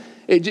Lamb,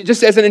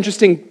 just as an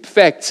interesting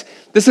fact,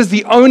 this is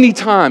the only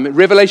time,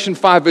 Revelation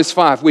 5, verse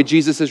 5, where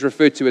Jesus is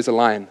referred to as a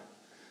lion.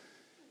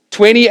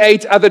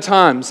 28 other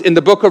times in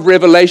the book of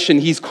Revelation,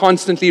 he's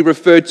constantly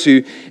referred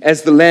to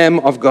as the Lamb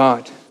of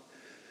God.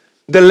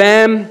 The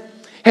Lamb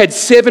had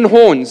 7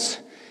 horns.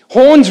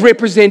 Horns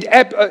represent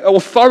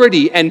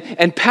authority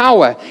and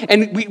power.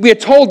 And we are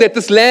told that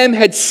this lamb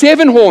had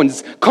 7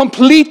 horns,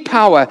 complete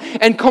power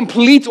and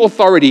complete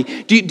authority.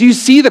 Do you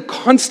see the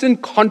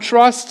constant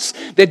contrasts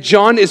that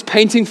John is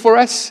painting for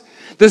us?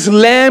 This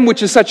lamb,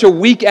 which is such a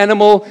weak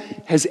animal,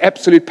 has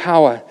absolute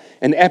power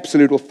and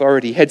absolute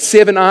authority. Had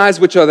 7 eyes,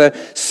 which are the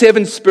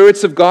 7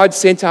 spirits of God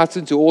sent out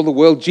into all the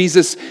world.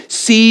 Jesus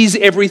sees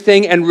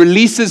everything and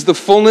releases the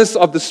fullness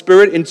of the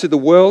Spirit into the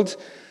world.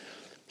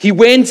 He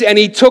went and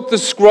he took the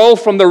scroll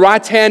from the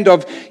right hand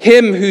of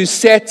him who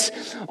sat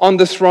on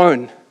the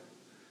throne.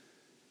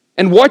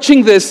 And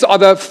watching this are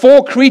the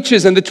 4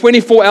 creatures and the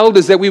 24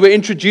 elders that we were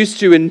introduced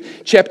to in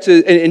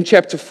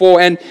chapter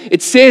 4. And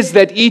it says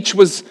that each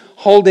was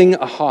holding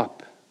a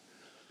harp.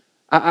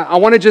 I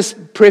want to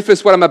just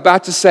preface what I'm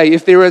about to say.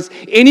 If there is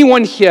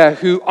anyone here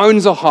who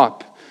owns a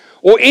harp,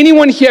 or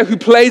anyone here who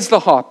plays the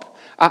harp,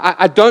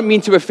 I don't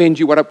mean to offend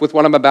you with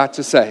what I'm about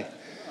to say.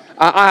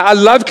 I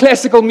love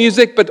classical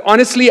music, but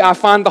honestly, I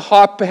find the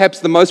harp perhaps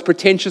the most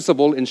pretentious of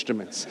all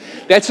instruments.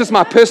 That's just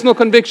my personal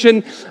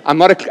conviction. I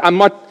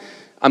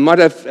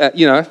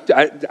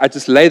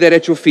just lay that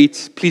at your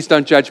feet. Please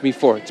don't judge me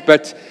for it.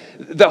 But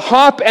the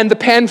harp and the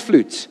pan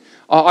flute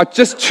are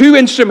just 2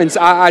 instruments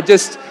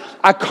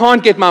I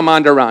can't get my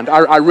mind around.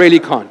 I really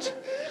can't.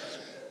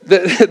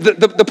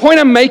 The point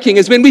I'm making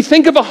is when we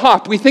think of a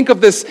harp, we think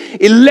of this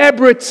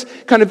elaborate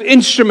kind of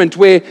instrument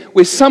where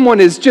someone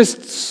is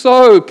just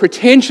so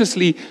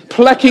pretentiously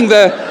plucking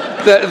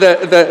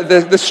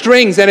the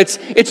strings, and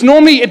it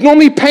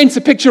normally paints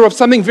a picture of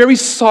something very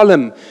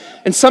solemn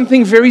and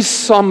something very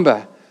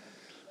somber.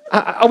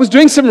 I was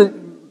doing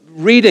some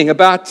reading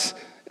about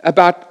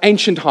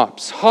ancient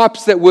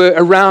harps that were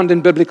around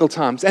in biblical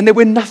times, and they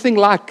were nothing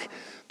like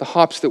the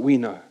harps that we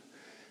know.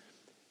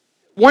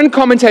 One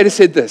commentator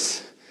said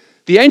this: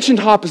 The ancient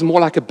harp is more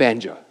like a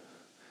banjo.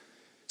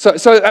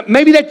 So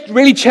maybe that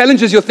really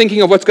challenges your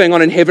thinking of what's going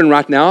on in heaven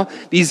right now.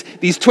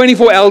 These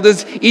 24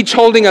 elders, each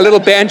holding a little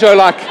banjo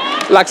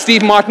like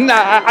Steve Martin.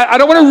 I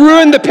don't want to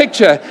ruin the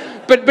picture,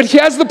 but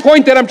here's the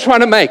point that I'm trying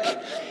to make.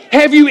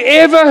 Have you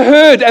ever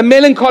heard a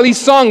melancholy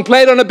song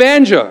played on a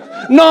banjo?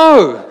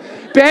 No.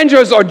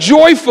 Banjos are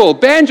joyful.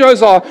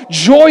 Banjos are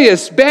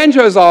joyous.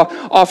 Banjos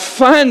are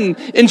fun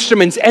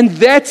instruments. And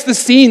that's the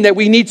scene that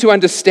we need to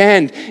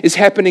understand is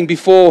happening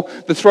before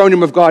the throne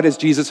room of God as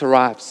Jesus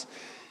arrives.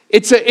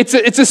 It's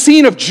a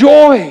scene of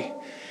joy.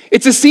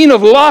 It's a scene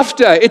of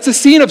laughter. It's a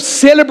scene of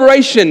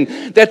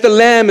celebration that the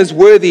Lamb is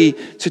worthy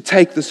to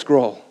take the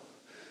scroll.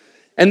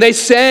 And they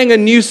sang a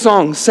new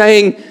song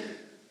saying,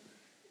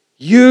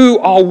 you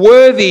are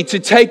worthy to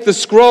take the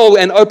scroll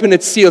and open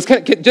its seals.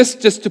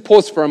 Just to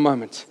pause for a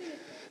moment.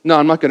 No,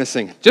 I'm not going to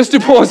sing. Just to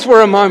pause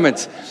for a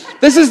moment.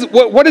 This is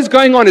what is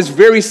going on is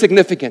very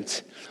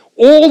significant.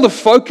 All the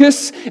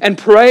focus and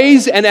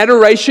praise and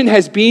adoration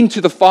has been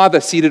to the Father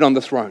seated on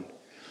the throne.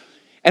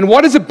 And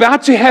what is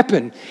about to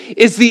happen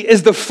is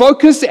the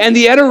focus and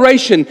the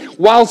adoration,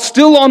 while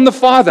still on the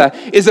Father,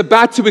 is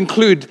about to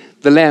include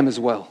the Lamb as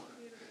well.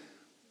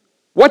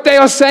 What they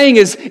are saying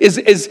is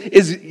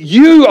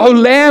you, O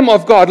Lamb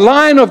of God,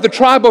 Lion of the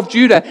tribe of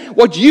Judah,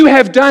 what you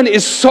have done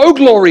is so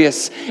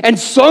glorious and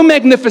so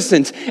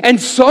magnificent and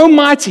so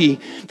mighty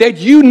that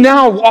you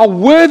now are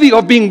worthy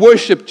of being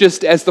worshipped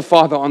just as the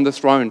Father on the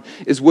throne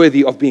is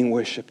worthy of being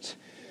worshipped.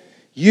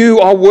 You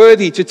are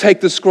worthy to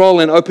take the scroll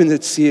and open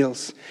its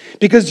seals.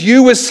 Because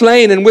you were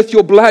slain, and with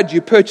your blood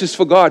you purchased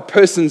for God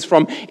persons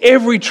from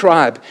every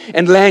tribe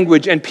and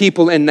language and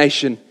people and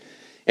nation.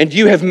 And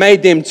you have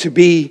made them to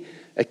be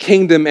a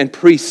kingdom and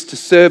priests to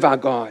serve our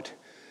God,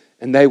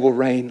 and they will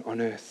reign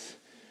on earth.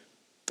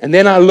 And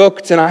then I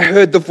looked, and I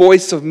heard the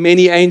voice of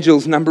many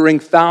angels, numbering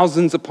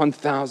thousands upon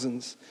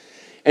thousands,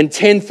 and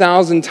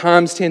 10,000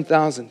 times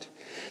 10,000.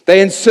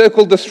 They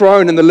encircled the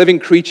throne and the living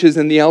creatures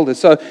and the elders.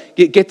 So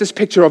get this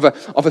picture of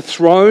a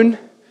throne,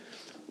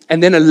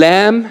 and then a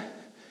lamb,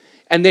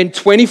 and then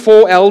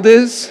 24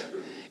 elders,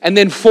 and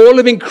then 4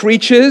 living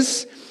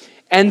creatures,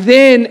 and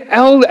then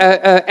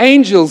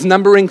angels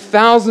numbering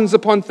thousands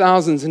upon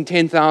thousands and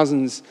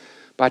 10,000s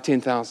by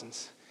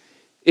 10,000s.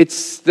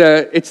 It's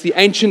the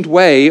ancient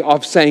way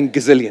of saying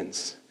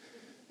gazillions.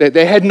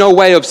 They had no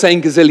way of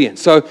saying gazillions.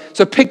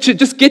 So picture,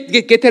 just get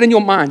that in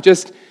your mind.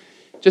 Just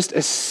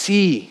a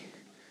sea,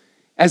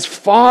 as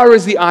far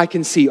as the eye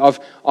can see, of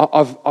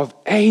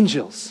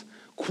angels,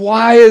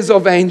 choirs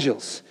of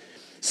angels,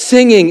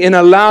 singing in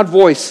a loud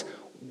voice,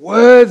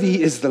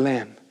 worthy is the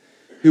Lamb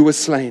who was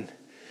slain,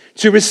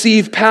 to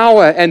receive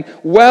power and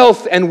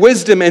wealth and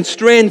wisdom and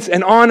strength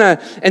and honor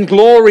and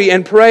glory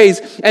and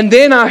praise. And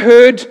then I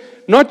heard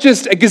not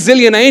just a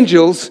gazillion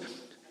angels,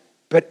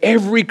 but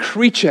every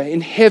creature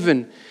in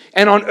heaven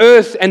and on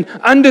earth and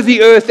under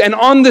the earth and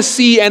on the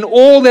sea and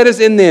all that is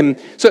in them.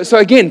 So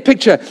again,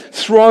 picture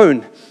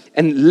throne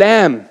and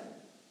lamb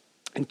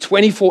and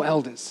 24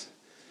 elders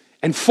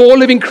and 4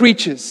 living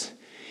creatures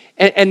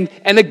and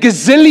a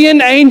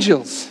gazillion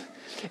angels.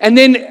 And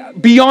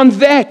then beyond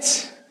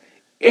that,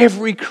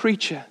 every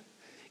creature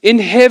in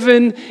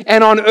heaven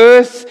and on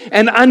earth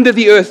and under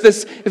the earth.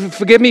 This,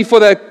 forgive me for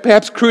the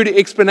perhaps crude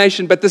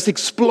explanation, but this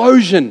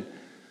explosion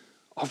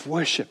of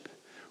worship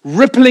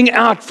rippling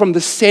out from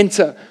the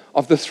center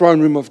of the throne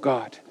room of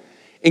God,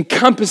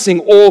 encompassing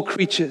all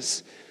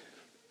creatures,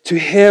 to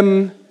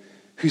him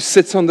who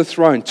sits on the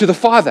throne, to the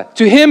Father,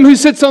 to him who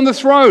sits on the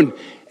throne,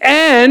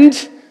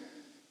 and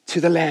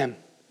to the Lamb,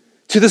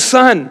 to the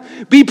Son.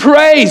 Be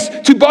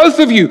praised to both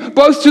of you,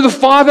 both to the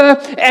Father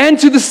and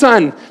to the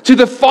Son. To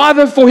the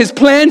Father for his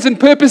plans and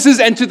purposes,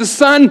 and to the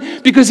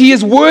Son because he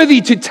is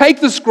worthy to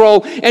take the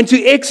scroll and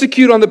to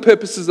execute on the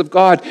purposes of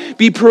God.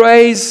 Be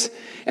praise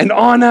and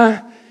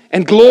honor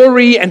and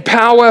glory and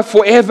power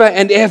forever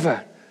and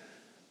ever.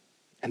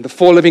 And the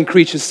 4 living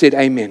creatures said,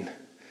 Amen.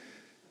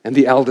 And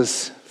the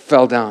elders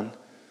fell down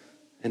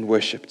and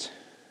worshipped.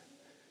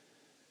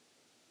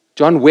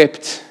 John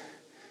wept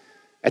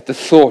at the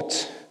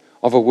thought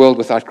of a world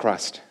without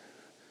Christ.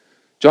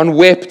 John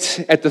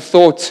wept at the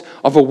thought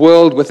of a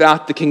world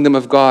without the kingdom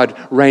of God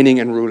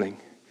reigning and ruling.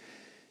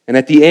 And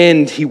at the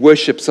end, he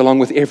worships along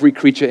with every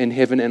creature in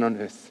heaven and on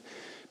earth,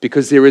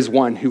 because there is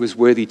one who is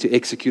worthy to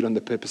execute on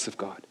the purpose of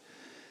God.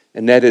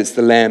 And that is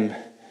the Lamb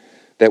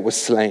that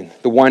was slain,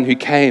 the one who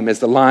came as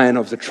the Lion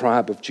of the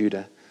tribe of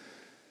Judah.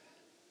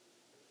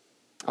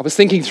 I was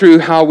thinking through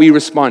how we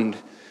respond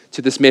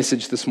to this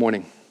message this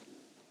morning.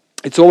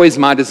 It's always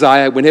my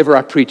desire whenever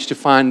I preach to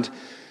find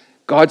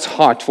God's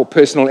heart for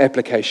personal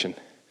application.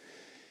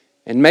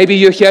 And maybe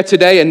you're here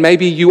today and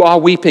maybe you are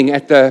weeping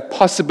at the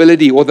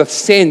possibility or the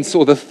sense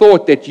or the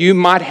thought that you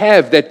might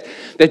have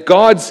that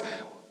God's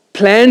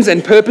plans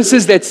and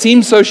purposes that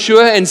seem so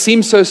sure and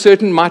seem so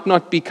certain might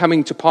not be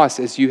coming to pass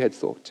as you had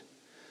thought.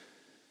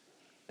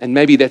 And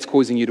maybe that's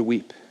causing you to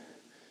weep.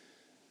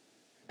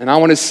 And I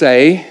want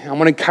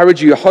to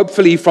encourage you,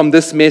 hopefully from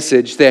this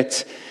message,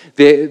 that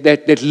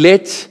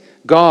let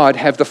God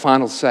have the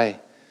final say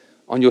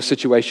on your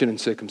situation and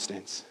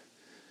circumstance.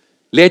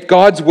 Let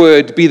God's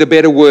word be the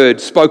better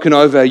word spoken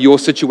over your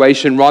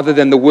situation rather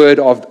than the word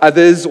of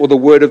others or the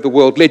word of the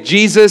world. Let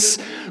Jesus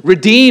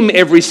redeem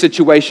every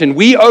situation.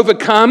 We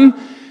overcome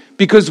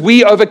because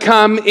we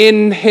overcome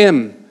in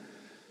Him.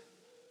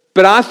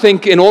 But I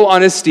think, in all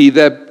honesty,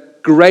 the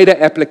greater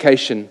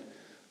application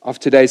of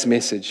today's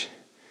message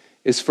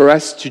is for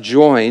us to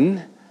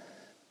join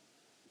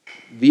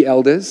the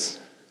elders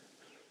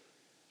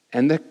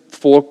and the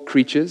 4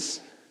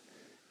 creatures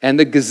and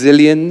the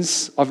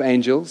gazillions of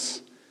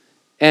angels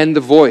and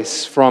the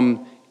voice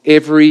from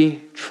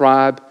every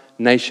tribe,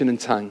 nation, and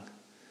tongue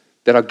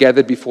that are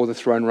gathered before the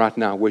throne right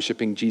now,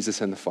 worshiping Jesus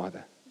and the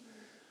Father.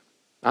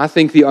 I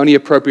think the only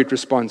appropriate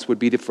response would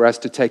be for us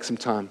to take some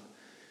time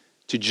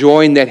to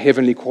join that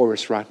heavenly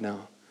chorus right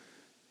now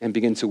and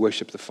begin to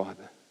worship the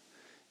Father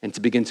and to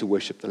begin to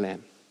worship the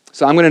Lamb.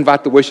 So I'm going to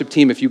invite the worship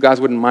team, if you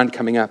guys wouldn't mind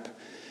coming up.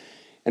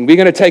 And we're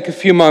going to take a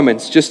few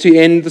moments just to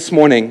end this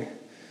morning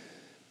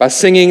by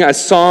singing a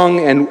song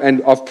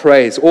and of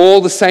praise.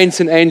 All the saints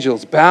and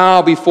angels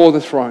bow before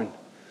the throne.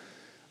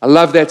 I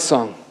love that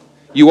song.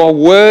 You are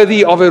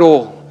worthy of it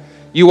all.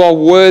 You are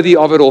worthy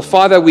of it all.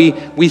 Father, we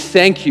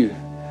thank you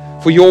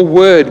for your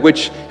word,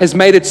 which has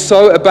made it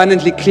so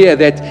abundantly clear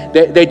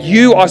that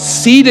you are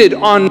seated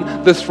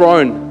on the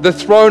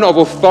throne of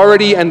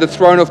authority and the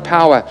throne of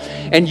power.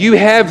 And you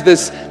have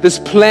this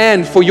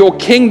plan for your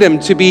kingdom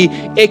to be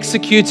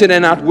executed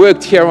and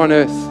outworked here on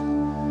earth.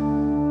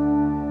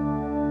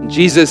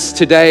 Jesus,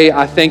 today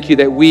I thank you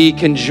that we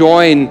can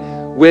join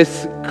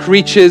with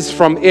creatures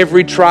from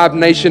every tribe,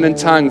 nation, and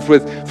tongue,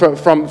 with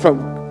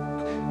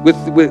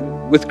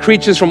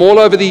creatures from all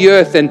over the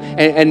earth and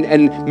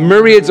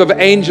myriads of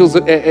angels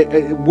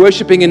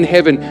worshiping in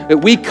heaven,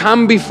 that we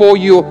come before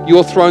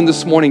your throne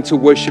this morning to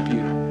worship you.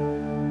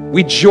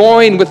 We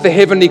join with the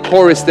heavenly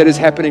chorus that is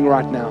happening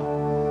right now.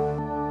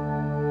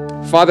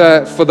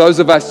 Father, for those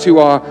of us who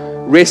are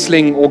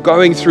wrestling or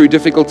going through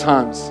difficult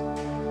times,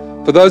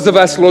 for those of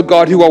us, Lord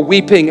God, who are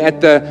weeping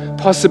at the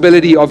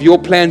possibility of your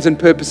plans and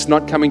purpose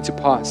not coming to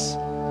pass,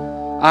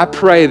 I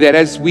pray that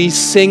as we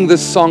sing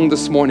this song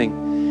this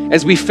morning,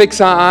 as we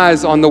fix our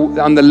eyes on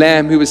the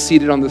Lamb who is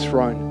seated on the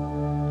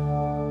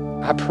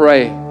throne, I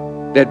pray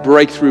that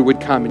breakthrough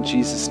would come in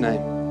Jesus'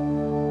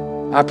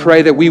 name. I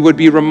pray that we would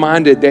be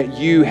reminded that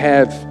you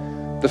have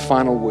the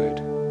final word.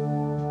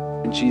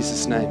 In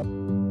Jesus' name.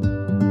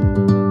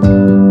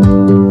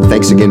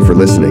 Thanks again for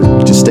listening.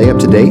 To stay up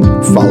to date,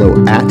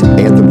 follow at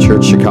Anthem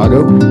Church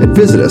Chicago and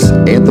visit us,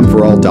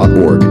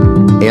 anthemforall.org.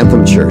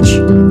 Anthem Church,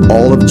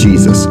 all of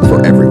Jesus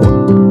for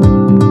everyone.